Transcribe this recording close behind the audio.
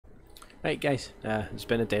Right guys, it's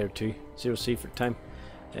been a day or two, zero Sievert time.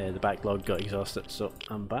 The backlog got exhausted, so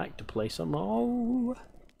I'm back to play some more.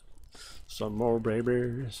 Some more,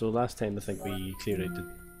 baby. So last time I think we cleared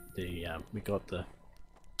out we got the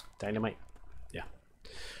dynamite. Yeah,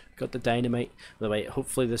 got the dynamite. By the way,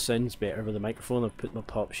 hopefully this sounds better with the microphone. I've put my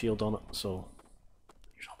pop shield on it, so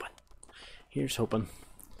here's hoping. Here's hoping.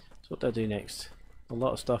 So what do I do next? A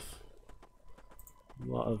lot of stuff.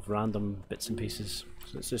 A lot of random bits and pieces.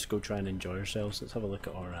 So let's just go try and enjoy ourselves. Let's have a look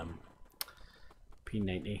at our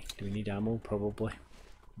P90. Do we need ammo? Probably.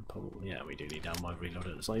 Yeah, we do need ammo. I've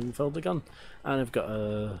reloaded it. It's not even filled the gun. And I've got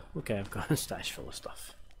I've got a stash full of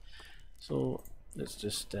stuff. So let's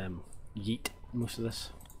just yeet most of this.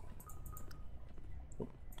 Oh,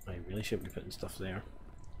 I really shouldn't be putting stuff there.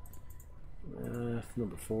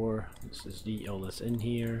 Number 4. Let's just yeet all this in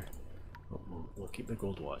here. Oh, we'll keep the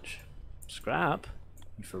gold watch. Scrap?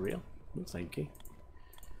 You for real? No, thank you.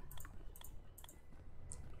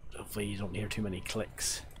 Hopefully you don't hear too many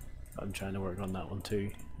clicks. I'm trying to work on that one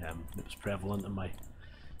too. It was prevalent in my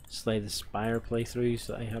Slay the Spire playthroughs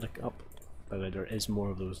that I had up. But there is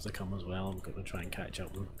more of those to come as well. I'm going to try and catch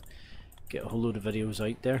up and get a whole load of videos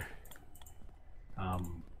out there. For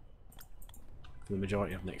the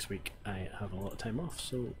majority of next week I have a lot of time off,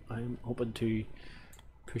 so I'm hoping to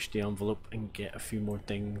push the envelope and get a few more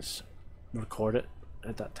things recorded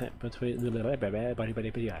at that time. At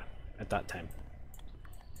that time.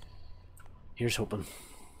 Here's hoping.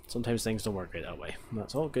 Sometimes things don't work out that way. And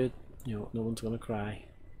that's all good. You know, no one's gonna cry.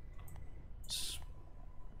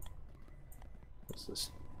 What's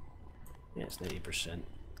this? Yeah, it's 90%.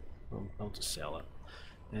 I'll just sell it.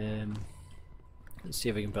 Let's see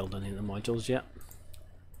if we can build any of the modules yet.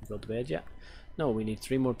 Build the bed yet? No, we need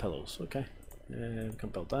 3 more pillows. Okay. We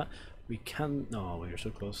can't build that. We can. No, we were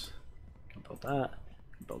so close. Can't build that.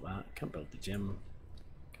 Can't build that. Can't build the gym.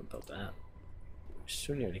 Can't build that. We're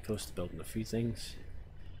certainly already close to building a few things.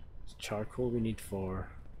 It's charcoal we need for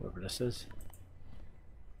whatever this is.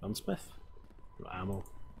 Gunsmith? Ammo.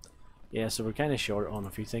 Yeah, so we're kind of short on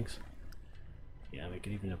a few things. Yeah, we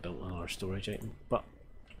could even have built another storage item, but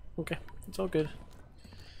okay, it's all good.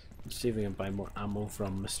 Let's see if we can buy more ammo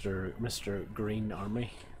from Mr. Green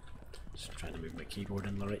Army. Just trying to move my keyboard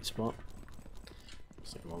in the right spot.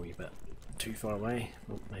 Looks like I'm a wee bit too far away.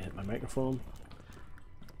 Oh, I hit my microphone.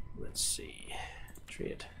 Let's see.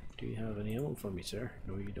 Trade. Do you have any ammo for me, sir?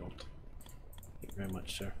 No, you don't. Thank you very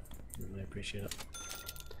much, sir. Really appreciate it.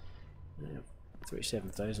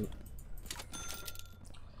 37,000.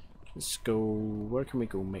 Let's go. Where can we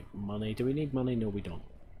go make money? Do we need money? No, we don't.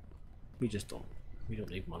 We just don't. We don't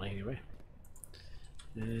need money anyway.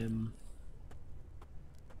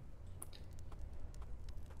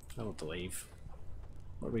 I want to leave.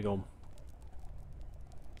 Where are we going?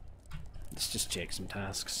 Let's just check some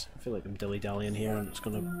tasks. I feel like I'm dilly-dallying here and it's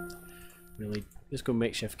gonna really... Let's go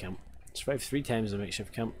makeshift camp. Survive 3 times the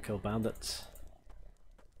makeshift camp, kill bandits.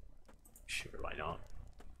 Sure, why not?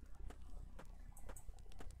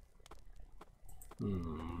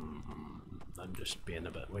 I'm just being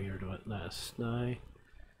a bit weird with this now.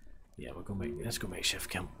 Yeah, let's go makeshift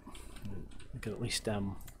camp. We can at least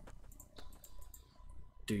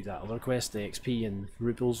do that other quest, the XP and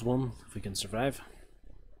rubles one, if we can survive.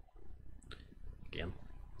 Again,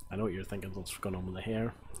 I know what you're thinking, what's going on with the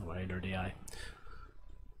hair, or either do I.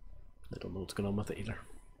 I don't know what's going on with it either.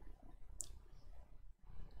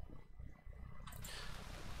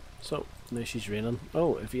 So, now she's raining.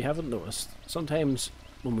 Oh, if you haven't noticed, sometimes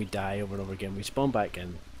when we die over and over again, we spawn back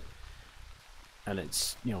in, and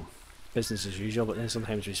it's, you know, business as usual, but then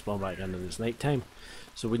sometimes we spawn back in and it's night time.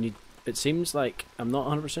 So when you, it seems like, I'm not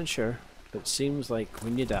 100% sure, but it seems like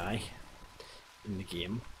when you die in the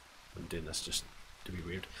game, I'm doing this just to be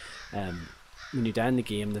weird, when you die in the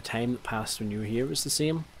game, the time that passed when you were here was the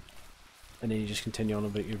same, and then you just continue on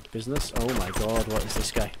about your business. Oh my god, what is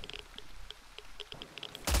this guy?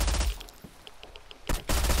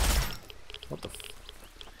 What the f...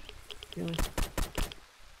 Really?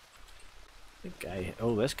 The guy...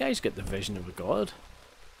 Oh, this guy's got the vision of a god.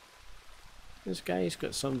 This guy's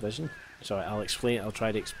got some vision. Sorry, I'll explain. I'll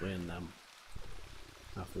try to explain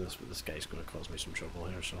after this, but this guy's going to cause me some trouble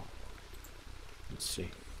here, so... Let's see.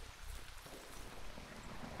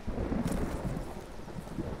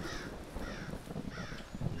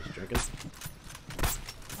 He's drinking.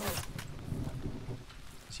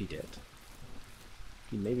 Is he dead?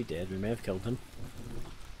 He may be dead, we may have killed him.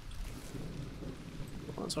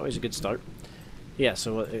 Well, that's always a good start. Yeah,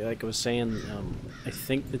 so like I was saying, I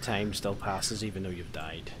think the time still passes even though you've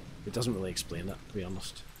died. It doesn't really explain it, to be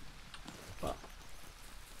honest. But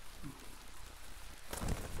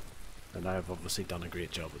And I've obviously done a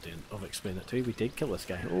great job of explaining it too. We did kill this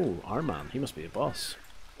guy. Oh, our man, he must be a boss.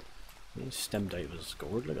 He's stemmed out of his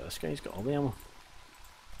gourd. Look at this guy, he's got all the ammo.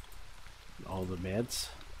 All the meds.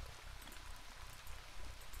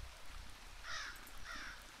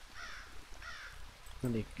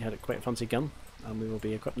 And he had a quite fancy gun, and we will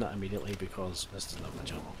be equipping that immediately because this doesn't have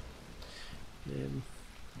much ammo.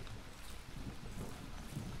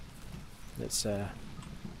 Let's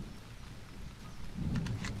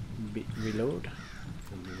reload,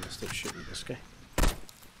 and we'll start shooting this guy.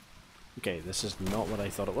 Okay, this is not what I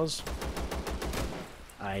thought it was.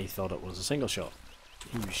 I thought it was a single shot.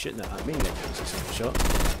 He was shooting it at me like it was a single shot.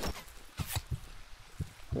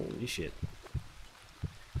 Holy shit.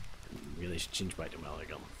 Really should change back to my other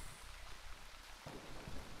gun.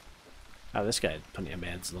 Ah, this guy had plenty of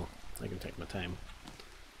meds though. I can take my time.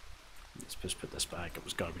 Let's just put this back. It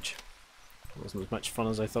was garbage. It wasn't as much fun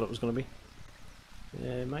as I thought it was going to be.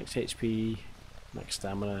 Max HP, max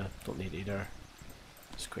stamina, don't need either.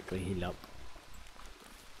 Just quickly heal up.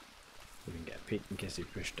 We can get a peek in case they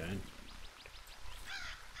push down.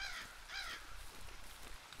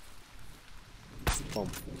 Boom.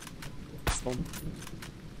 Boom.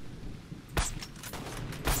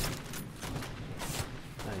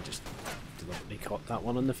 I just deliberately caught that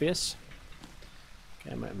one in the face.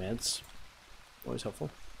 Okay, I'm out of meds. Always helpful.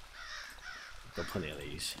 Got plenty of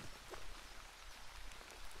these.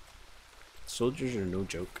 Soldiers are no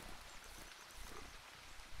joke.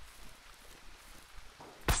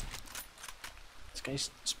 This guy's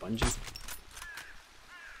spongy.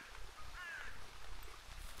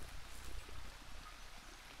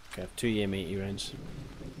 Okay, I have 2 M80 rounds.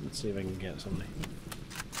 Let's see if I can get somebody.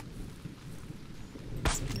 I'm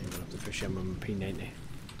gonna have to push him on P90.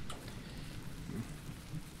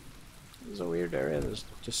 This is a weird area. There's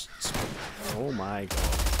just. Oh my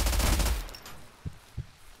god.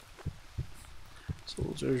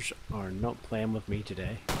 Soldiers are not playing with me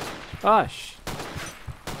today. Gosh!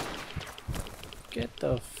 Get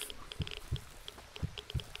the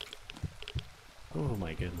oh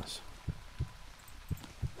my goodness.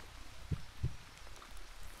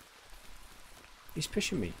 He's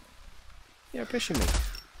pushing me. They're pushing me.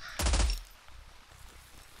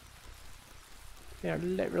 They are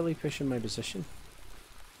literally pushing my position.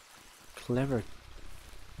 Clever.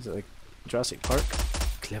 Is it like Jurassic Park?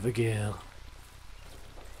 Clever girl.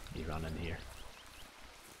 He ran in here.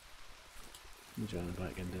 He's running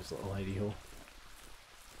back into his little hidey hole.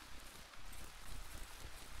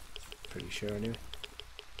 Pretty sure anyway.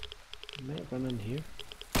 He might run in here.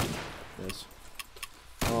 Yes.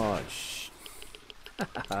 Oh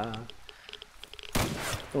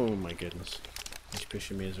oh my goodness. He's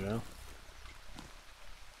pushing me as well.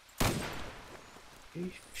 Are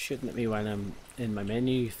you shooting at me while I'm in my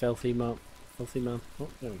menu, filthy man? Filthy man. Oh,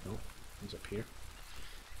 there we go. He's up here.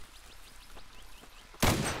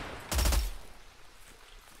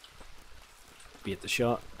 Beat the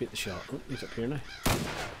shot. Beat the shot. Oh, he's up here now.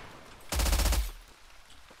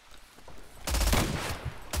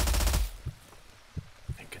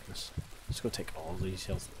 Thank goodness. Let's go take all these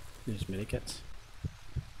health, these medikits.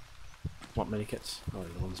 What medikits? Oh,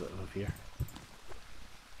 the ones that are up here.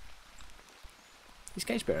 These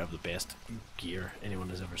guys better have the best gear anyone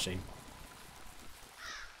has ever seen.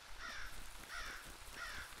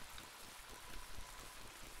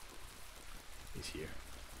 He's here.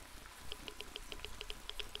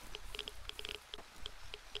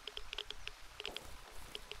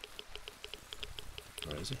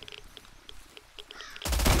 Where is he?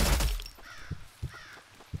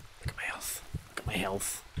 Look at my health. Look at my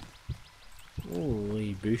health.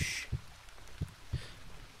 Holy bush.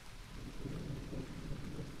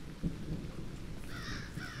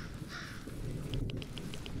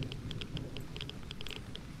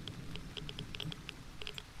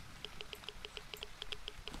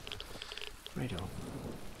 Right on.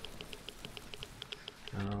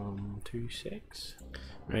 2-6.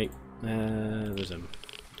 Right, there's him.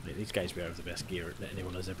 Right, these guys better have the best gear that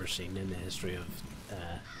anyone has ever seen in the history of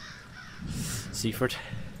Sievert.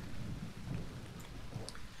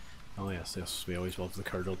 Oh yes, we always love the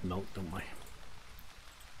curdled milk, don't we?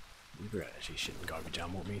 You were actually shitting garbage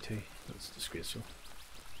ammo at me too. That's disgraceful.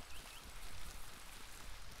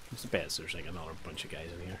 It's the best there's like another bunch of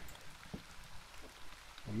guys in here.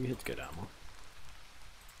 Oh, you hit good ammo.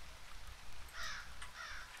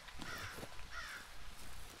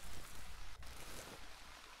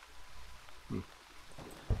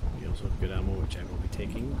 We also have good ammo which I will be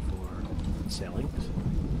taking for selling.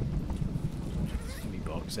 Wee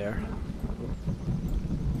box there.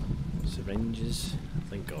 Syringes.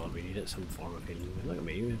 Thank God we needed some form of healing. Look at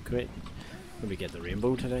me, we're great. Maybe get the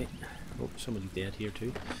rainbow tonight. Oh, somebody dead here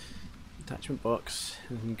too. Attachment box,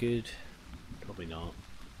 anything good? Probably not.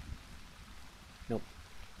 Nope.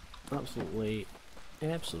 Absolutely,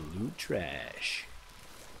 absolute trash.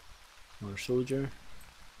 More soldier.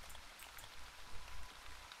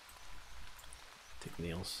 Take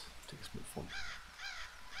nails. Take a smoke form.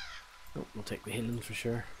 Nope, we'll take the healing for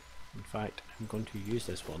sure. In fact, I'm going to use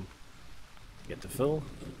this one to get to full,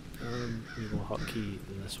 and we will hotkey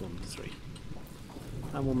this one to 3.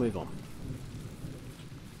 And we'll move on.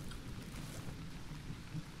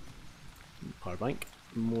 Power bank,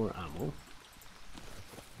 more ammo.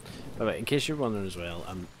 But in case you're wondering as well,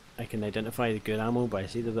 I can identify the good ammo by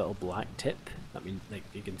see the little black tip. That means like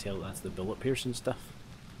you can tell that's the bullet piercing stuff.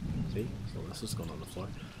 See? So this is going on the floor.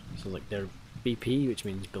 So like they're BP, which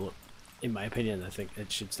means bullet. In my opinion, I think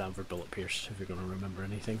it should stand for bullet pierce if you're going to remember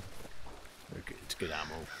anything. It's good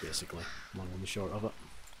ammo, basically. Long and the short of it.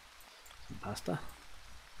 Some pasta.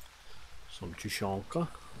 Some tushonka.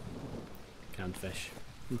 Canned fish.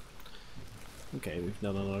 Okay, we've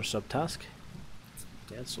done another subtask.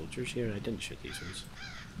 Dead soldiers here. I didn't shoot these ones.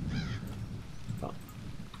 But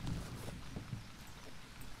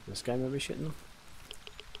this guy may be shooting them.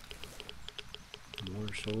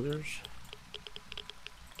 More soldiers.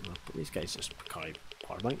 But these guys just carry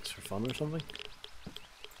power banks for fun or something.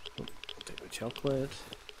 Oh, take the chocolate.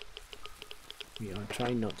 We are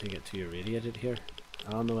trying not to get too irradiated here.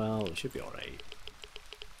 Oh no, well, it should be alright.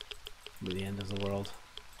 By the end of the world.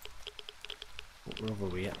 But we're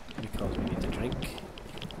overweight because we need to drink.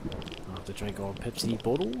 I'll have to drink our Pepsi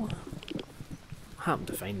bottle. I happened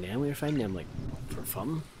to find them. We were finding them like for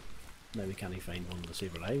fun. Now we can't even find one to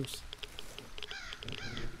save our lives.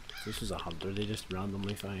 This was a hunter they just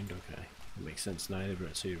randomly found. Okay, that makes sense now. They were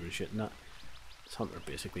at who we were shooting at. This hunter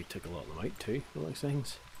basically took a lot of them out too, for like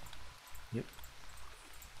things. Yep.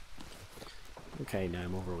 Okay, now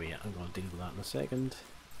I'm overweight. I'm going to deal with that in a second.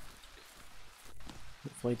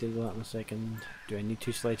 Hopefully deal with that in a second. Do I need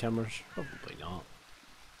 2 sledgehammers? Probably not.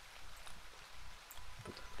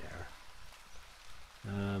 Put that there.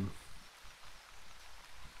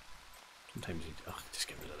 Sometimes you just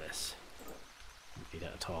get rid of this. Don't need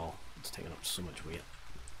it at all. It's taking up so much weight.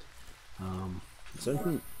 Is there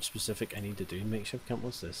anything specific I need to do in Makeshift Camp?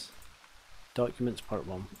 What's this? Documents part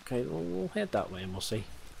 1. Okay, well, we'll head that way and we'll see.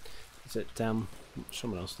 Is it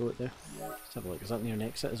someone else do it there? Let's have a look. Is that near an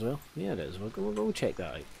exit as well? Yeah, it is. We'll go check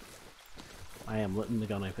that out. I am looting the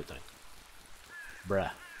gun I put down.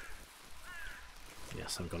 Bruh.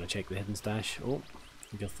 Yes, I'm gonna check the hidden stash. Oh,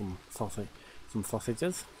 we got some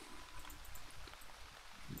sausages.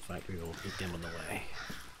 In fact, we will eat them on the way.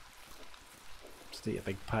 Just eat a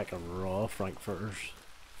big pack of raw frankfurters.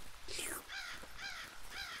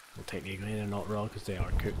 Well, technically they're not raw because they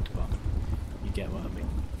are cooked, but you get what I mean.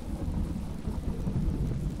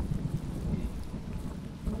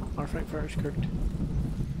 Are frankfurters cooked?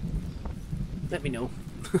 Let me know.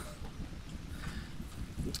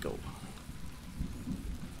 Let's go.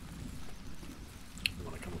 I don't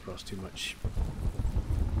want to come across too many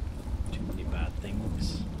bad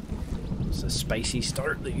things. It's a spicy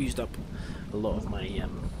start that used up a lot of my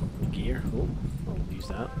gear. Oh, I'll use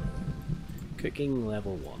that. Cooking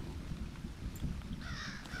level 1.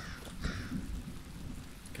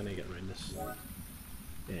 Can I get around this?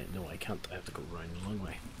 Yeah, no, I can't. I have to go around the long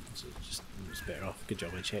way. So it's better off. Good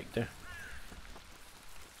job I checked there.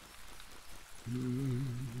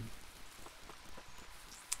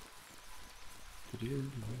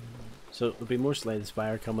 So there'll be more Slay the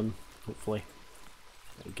Spire coming, hopefully.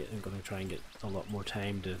 I'm going to try and get a lot more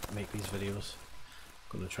time to make these videos.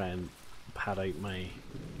 I'm going to try and pad out my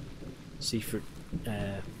Sievert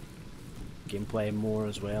gameplay more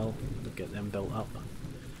as well, to get them built up.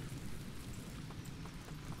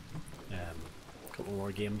 A couple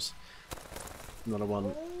more games. Another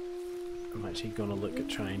one I'm actually going to look at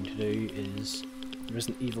trying to do is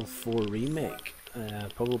Resident Evil 4 Remake.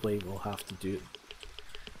 Probably will have to do it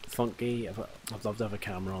funky. I'd love to have a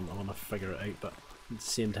camera on. I want to figure it out, but at the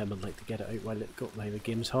same time I'd like to get it out while the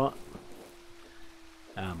game's hot.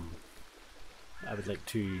 I would like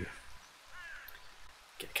to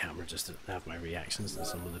get a camera just to have my reactions to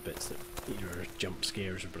some of the bits that either jump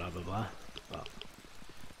scares or blah blah blah. But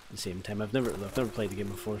at the same time, I've never played the game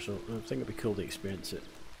before, so I think it'd be cool to experience it.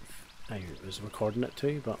 I was recording it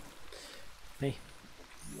too, but hey.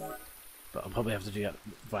 But I'll probably have to do that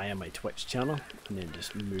via my Twitch channel, and then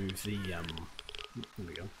just move the there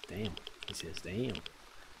we go. Damn, he says damn.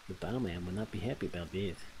 The barman will not be happy about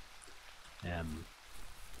this. I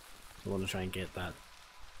want to try and get that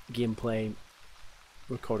gameplay,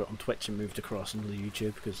 record it on Twitch and moved across into the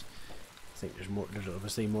YouTube, because I think there's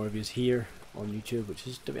obviously more views here on YouTube, which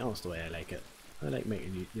is, to be honest, the way I like it. I like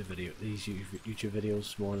making these YouTube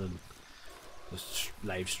videos more than just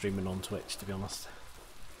live streaming on Twitch, to be honest.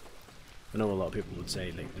 I know a lot of people would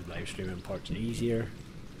say like the live streaming part's easier.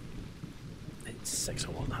 It's 6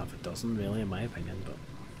 of 1, half a dozen really in my opinion, but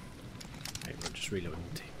right, we're just reloading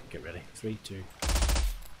to get ready. 3, 2.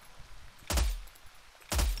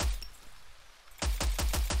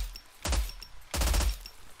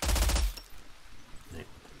 Right.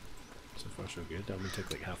 So far so good. That only took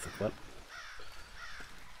like half the clip.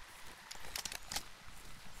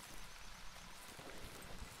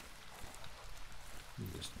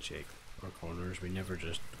 Just check our corners. We never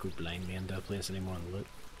just go blindly into a place anymore and loot.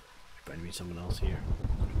 There's bound to be someone else here.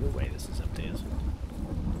 There's no way this is empty, is it?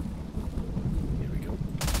 Here we go.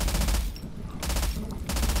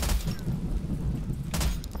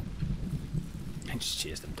 I just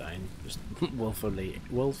chased him down, just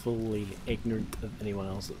willfully ignorant of anyone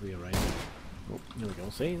else that we around. Oh, here we go.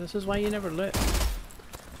 See, this is why you never loot.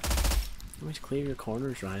 Always clear your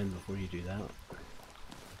corners, Ryan, before you do that.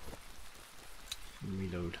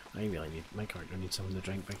 Reload. I really need my character needs something to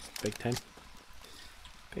drink big time.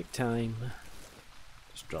 Big time.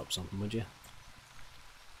 Just drop something, would you?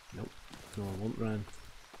 Nope. No, I won't, Ryan.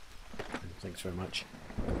 Thanks very much.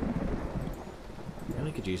 I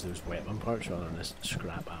really could use those weapon parts rather than this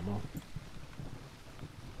scrap ammo.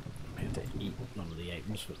 I have to eat one of the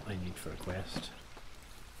items that I need for a quest.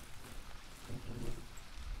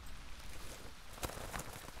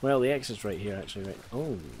 Well, the exit's right here actually, right?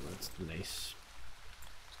 Oh, that's nice.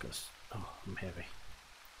 Oh, I'm heavy.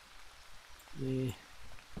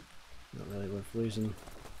 Not really worth losing.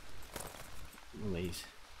 One of these.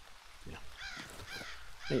 Yeah.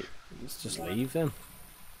 Right, let's just leave then.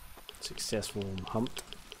 Successful hunt.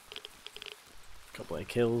 A couple of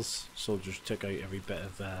kills. Soldiers took out every bit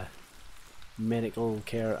of medical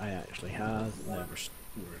care I actually had. Now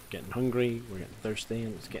we're getting hungry, we're getting thirsty,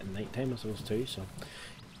 and it's getting night time I suppose too, so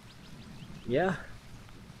yeah.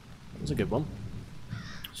 It was a good one.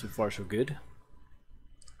 So far so good.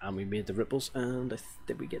 And we made the ripples, and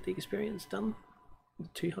did we get the experience done?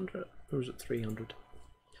 200 or was it 300?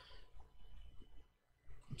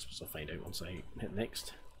 I'm supposed to find out once I hit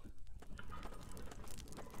next.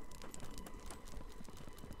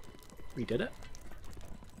 We did it.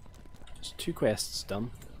 Just 2 quests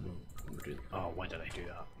done. Oh, why did I do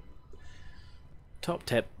that? Top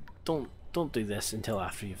tip: don't do this until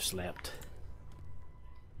after you've slept.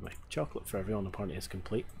 Right, chocolate for everyone. The party is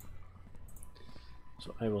complete.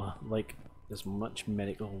 So I will like as much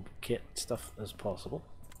medical kit stuff as possible.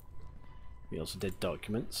 We also did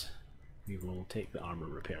documents. We will take the armor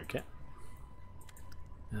repair kit.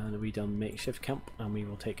 And we done makeshift camp, and we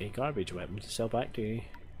will take a garbage weapon to sell back to you.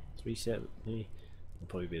 370. It'll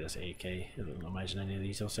probably be this AK. I don't imagine any of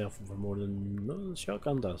these will sell for more than the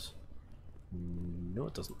shotgun does. No,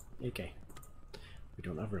 it doesn't. AK. We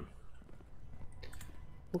don't have room.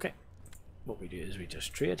 Okay. What we do is we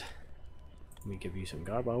just trade. We give you some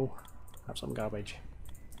garbo. Have some garbage.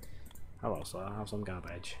 I'll also have some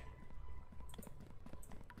garbage.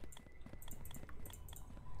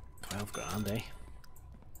 12 grand, eh?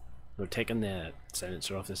 We're taking the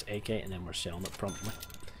silencer off this AK and then we're selling it promptly.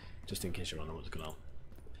 Just in case you're wondering what's going on.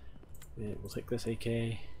 We'll take this AK.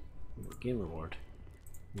 We'll gain reward.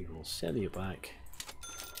 We will sell you back.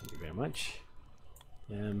 Thank you very much.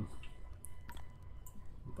 We'll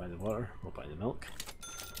buy the water. We'll buy the milk.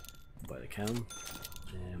 We'll buy the can.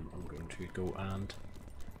 I'm going to go and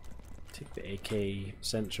take the AK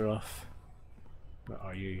sensor off. Where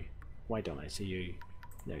are you? Why don't I see you?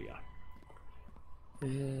 There you are.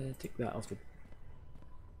 Take that off the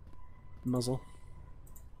muzzle.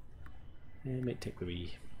 Might take the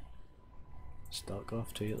wee stock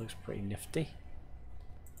off too, it looks pretty nifty.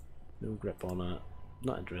 No grip on it,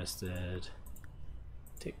 not interested.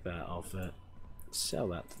 Take that off it, sell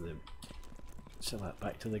that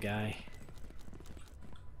back to the guy.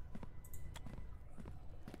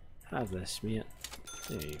 Have this, mate.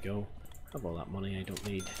 There you go. Have all that money I don't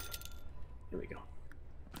need. Here we go.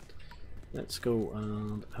 Let's go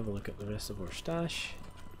and have a look at the rest of our stash,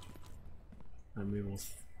 and we will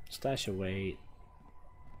stash away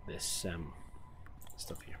this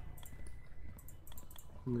stuff here.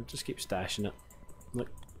 And we'll just keep stashing it. Look,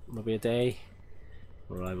 there'll be a day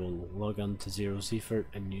where I will log on to Sievert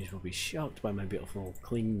and you will be shocked by my beautiful,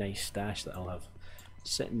 clean, nice stash that I'll have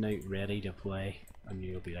sitting out ready to play, and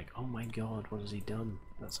you'll be like, oh my god, what has he done?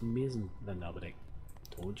 That's amazing. Then I'll be like,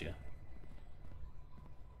 told you.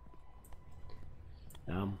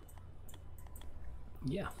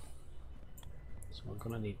 Yeah. So I'm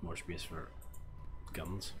gonna need more space for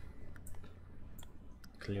guns.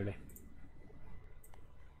 Clearly.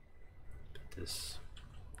 this.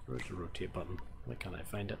 Where's the rotate button? Why can't I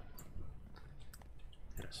find it?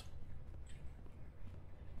 Yes.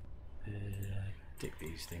 Take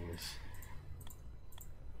these things.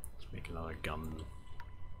 Let's make another gun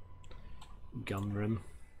room.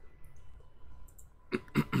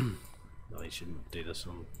 Well, I shouldn't do this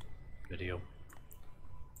on video.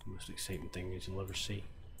 Most exciting thing you'll ever see.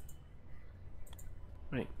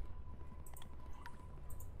 Right.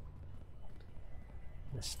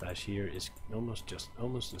 This stash here is almost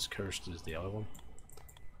as cursed as the other one.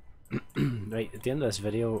 Right, at the end of this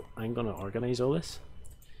video, I'm gonna organize all this,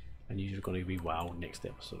 and you're gonna be wow next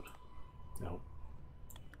episode. No.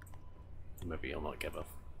 Maybe I'll not give up.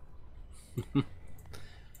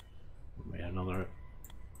 Wait, another.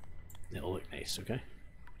 It'll look nice, okay?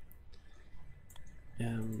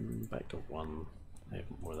 Back to 1. I have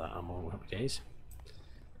more of that ammo, happy days.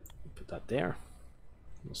 Put that there.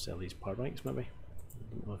 We'll sell these power banks maybe.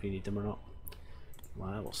 I don't know if you need them or not. Well,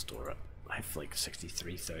 I will store it. I have like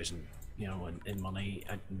 63,000, you know, in money.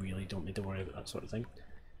 I really don't need to worry about that sort of thing.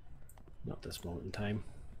 Not this moment in time.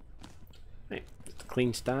 Right,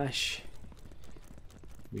 clean stash.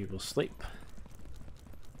 We will sleep.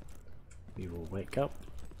 We will wake up.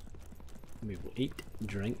 We will eat,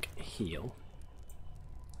 drink, heal.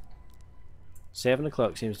 7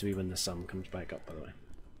 o'clock seems to be when the sun comes back up, by the way.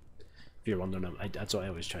 If you're wondering, that's what I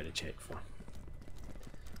always try to check for.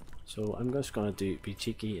 So I'm just going to be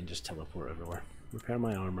cheeky and just teleport everywhere. Repair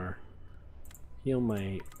my armor. Heal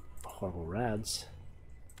my horrible rads.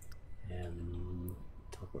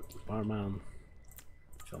 Teleport to the barman.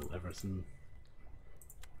 Fill everything.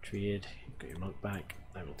 Trade. You've got your monk back.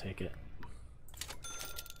 I will take it.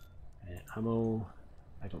 Ammo.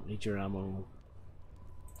 I don't need your ammo.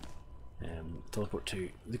 Teleport to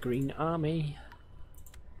the Green Army.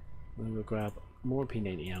 We will grab more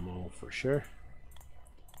P90 ammo for sure.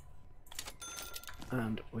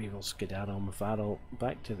 And we will skedaddle mafaddle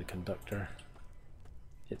back to the conductor.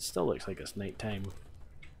 It still looks like it's night time.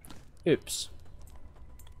 Oops.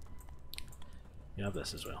 You have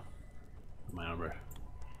this as well. My armor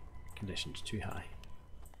condition's too high.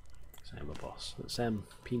 So I'm a boss. Let's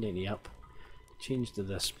P90 up. Change to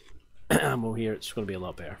this ammo here. It's going to be a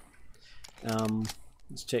lot better.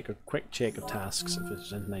 Let's take a quick check of tasks if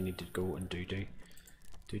there's anything I need to go and do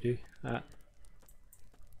that.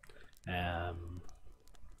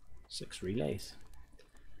 6 relays.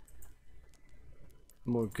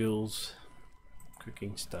 More ghouls,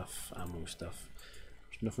 cooking stuff, ammo stuff.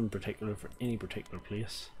 There's nothing particular for any particular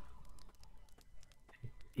place.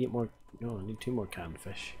 8 more. No, I need 2 more canned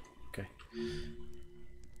fish. Okay.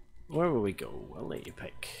 Where will we go? I'll let you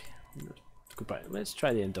pick. Let's go back. Let's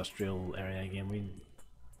try the industrial area again.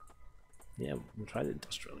 Yeah, we'll try the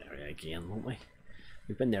industrial area again, won't we?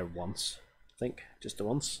 We've been there once, I think, just the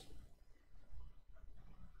once.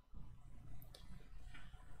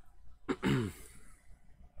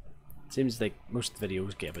 Seems like most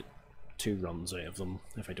videos get about 2 runs out of them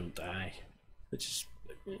if I don't die, which is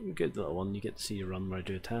a good little one. You get to see a run where I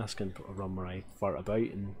do a task and a run where I fart about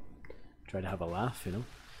and try to have a laugh, you know.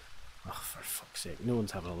 Oh, for fuck's sake, no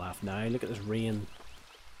one's having a laugh now. Look at this rain.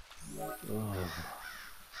 Oh.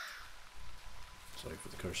 Sorry for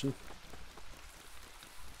the cursing.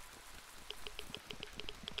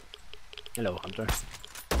 Hello, Hunter.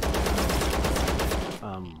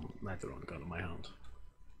 I had the wrong gun in my hand.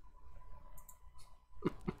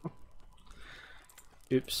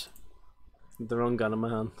 Oops. The wrong gun in my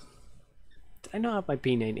hand. Did I not have my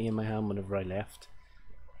P90 in my hand whenever I left?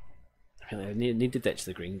 I need to ditch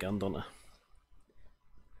the green gun, don't I?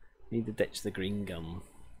 Need to ditch the green gun.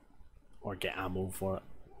 Or get ammo for it.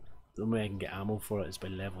 The only way I can get ammo for it is by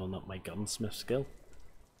leveling up my gunsmith skill.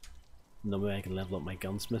 And the way I can level up my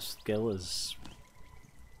gunsmith skill is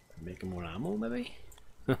making more ammo, maybe?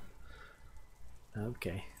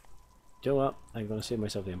 Okay. Joe up. I'm going to save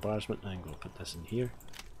myself the embarrassment. I'm going to put this in here.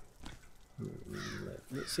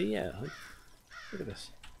 Let's see, yeah. Look at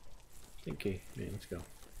this. Thank you. Yeah, let's go.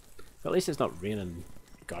 But at least it's not raining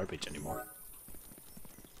garbage anymore.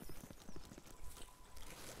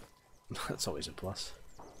 That's always a plus.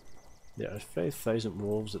 There are 5,000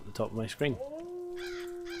 wolves at the top of my screen.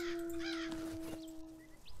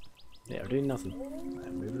 They are doing nothing.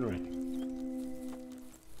 I'm moving around.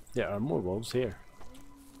 There are more wolves here.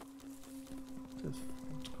 What's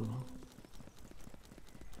going on?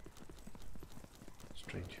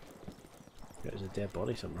 Strange. There's a dead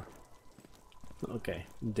body somewhere. Okay,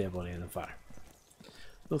 dead body in the fire.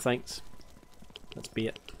 No thanks. Let's be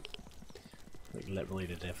it. Like literally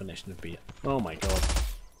the definition of be it. Oh my god.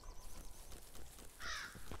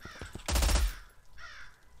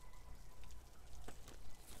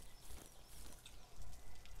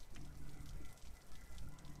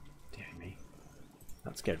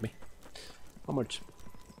 That scared me. Onwards.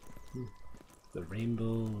 The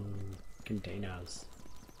rainbow containers.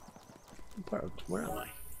 Where am I?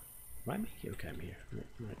 Why am I here? Okay, I'm here.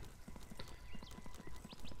 Right.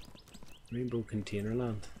 Rainbow container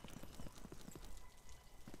land.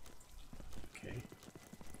 Okay.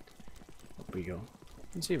 Up we go.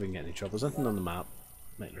 Let's see if we can get any trouble. There's nothing on the map.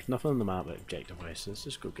 Like, there's nothing on the map objective wise, so let's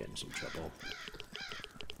just go get in some trouble.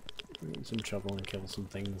 Get in some trouble and kill some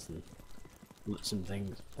things and loot some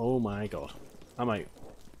things. Oh my god. I'm out.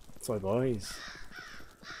 Sorry boys.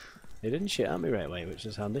 They didn't shoot at me right away, which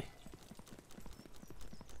is handy.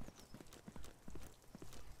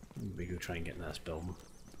 We go try and get in this building.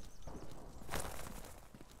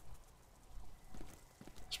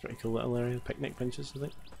 It's a pretty cool little area, picnic benches I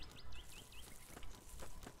think.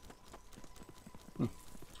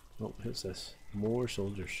 Oh, what's this? More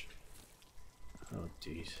soldiers. Oh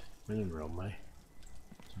jeez. I'm in the wrong way.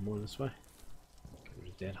 There's more this way. Okay, there's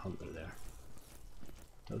a dead hunter there.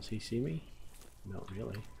 Does he see me? Not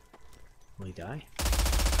really. Will he die?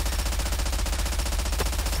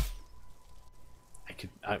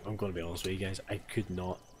 I'm going to be honest with you guys. I could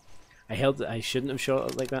not. I shouldn't have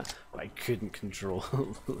shot it like that, but I couldn't control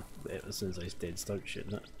it as soon as I did start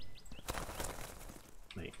shooting it.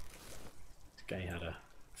 Right. This guy had a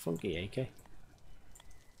funky AK.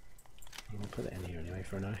 I'll put it in here anyway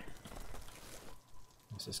for now.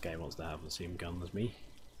 Unless this guy wants to have the same gun as me.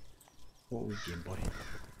 What would Game Boy?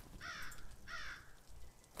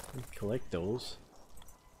 Collect those.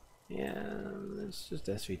 Yeah, let's just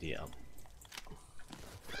SVD up.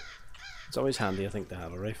 It's always handy, I think, to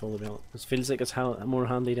have a rifle. To be honest, it feels like it's more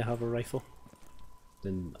handy to have a rifle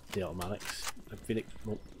than the automatics. I feel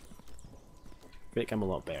like I'm a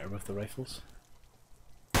lot better with the rifles.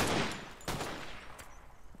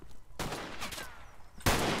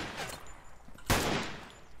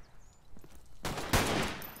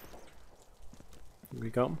 We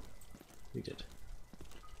got him? We did.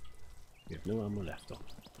 We have no ammo left though.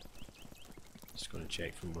 Just gonna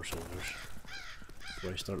check for more soldiers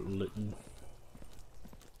before I start looting.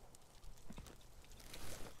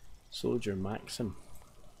 Soldier Maxim.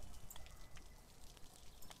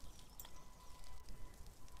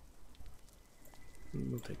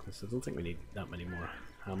 We'll take this. I don't think we need that many more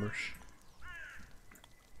hammers.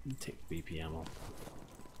 We'll take BP ammo.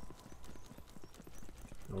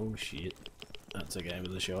 Oh shit. That's a guy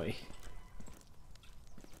with a shotty.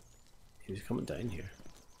 He was coming down here.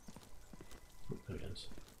 Oh, there it is.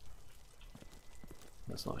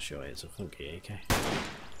 That's not a shotty, it's a funky AK.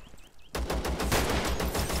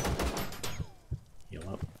 Heal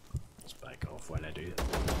up. Let's back off while I do it.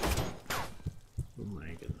 Oh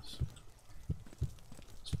my goodness.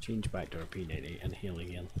 Let's change back to our P90 and heal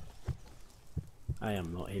again. I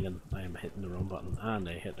am not healing, I am hitting the wrong button, and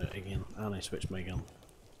I hit it again, and I switched my gun.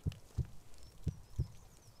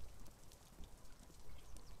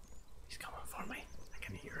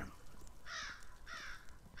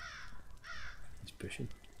 Pushing.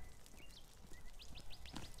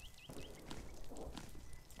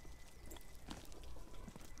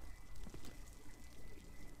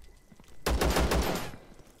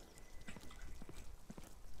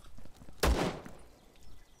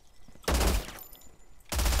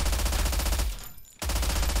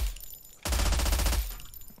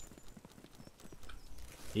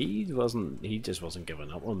 He just wasn't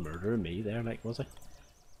giving up on murdering me there, like, was he?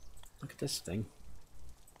 Look at this thing.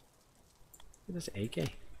 Look at this AK.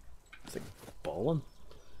 It's like balling.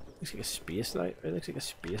 Looks like a space rifle. It looks like a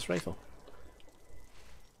space rifle.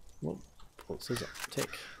 What says it? Tick.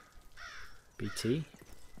 BT.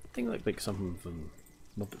 I think it looked like something from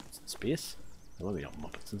Muppets in Space. Well, maybe not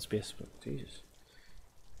Muppets in Space, but Jesus.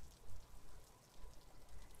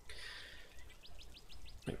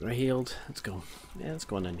 Right, we're healed. Let's go. Yeah, let's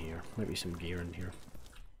go on in here. Might be some gear in here.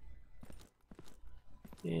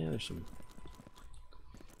 Yeah, there's some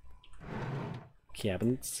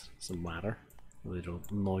cabinets, some ladder, a little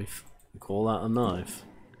knife. We call that a knife.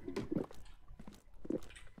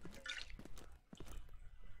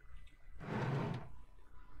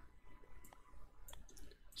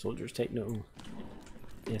 Soldiers take no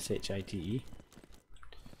SHITE.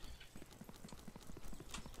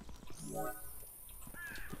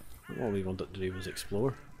 All we wanted to do was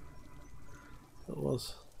explore. It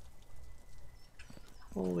was.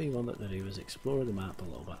 All we wanted to do was explore the map a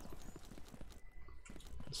little bit.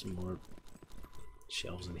 Some more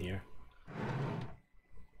shelves in here.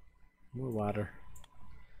 More water.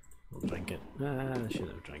 We'll drink it. Ah, I should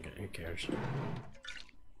have drank it. Who cares?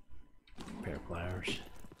 Pair of pliers.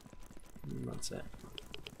 And that's it.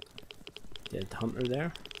 Dead hunter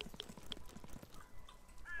there.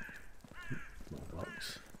 More blocks.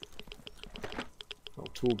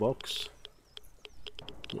 toolbox.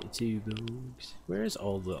 Get a toolbox. Where is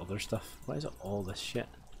all the other stuff? Why is it all this shit?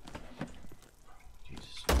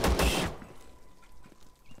 Jesus.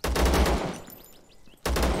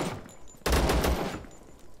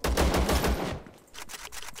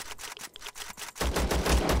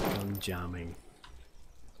 I'm jamming.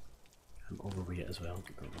 I'm overweight as well.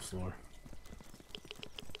 Get on the floor.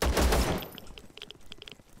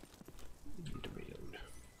 Need to reload.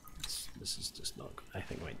 This is just not. I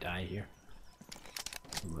think I might die here.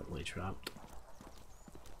 I'm literally trapped.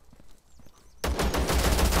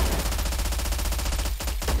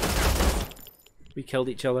 We killed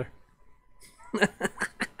each other.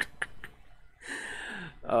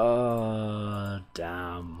 Oh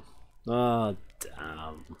damn. Oh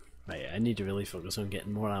damn. Right, I need to really focus on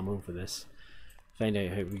getting more ammo for this. Find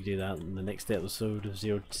out how we do that in the next episode of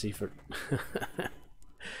Zero Sievert.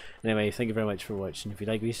 Anyway, thank you very much for watching. If you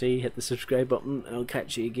like what you see, hit the subscribe button and I'll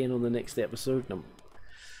catch you again on the next episode.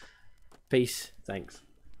 Peace. Thanks.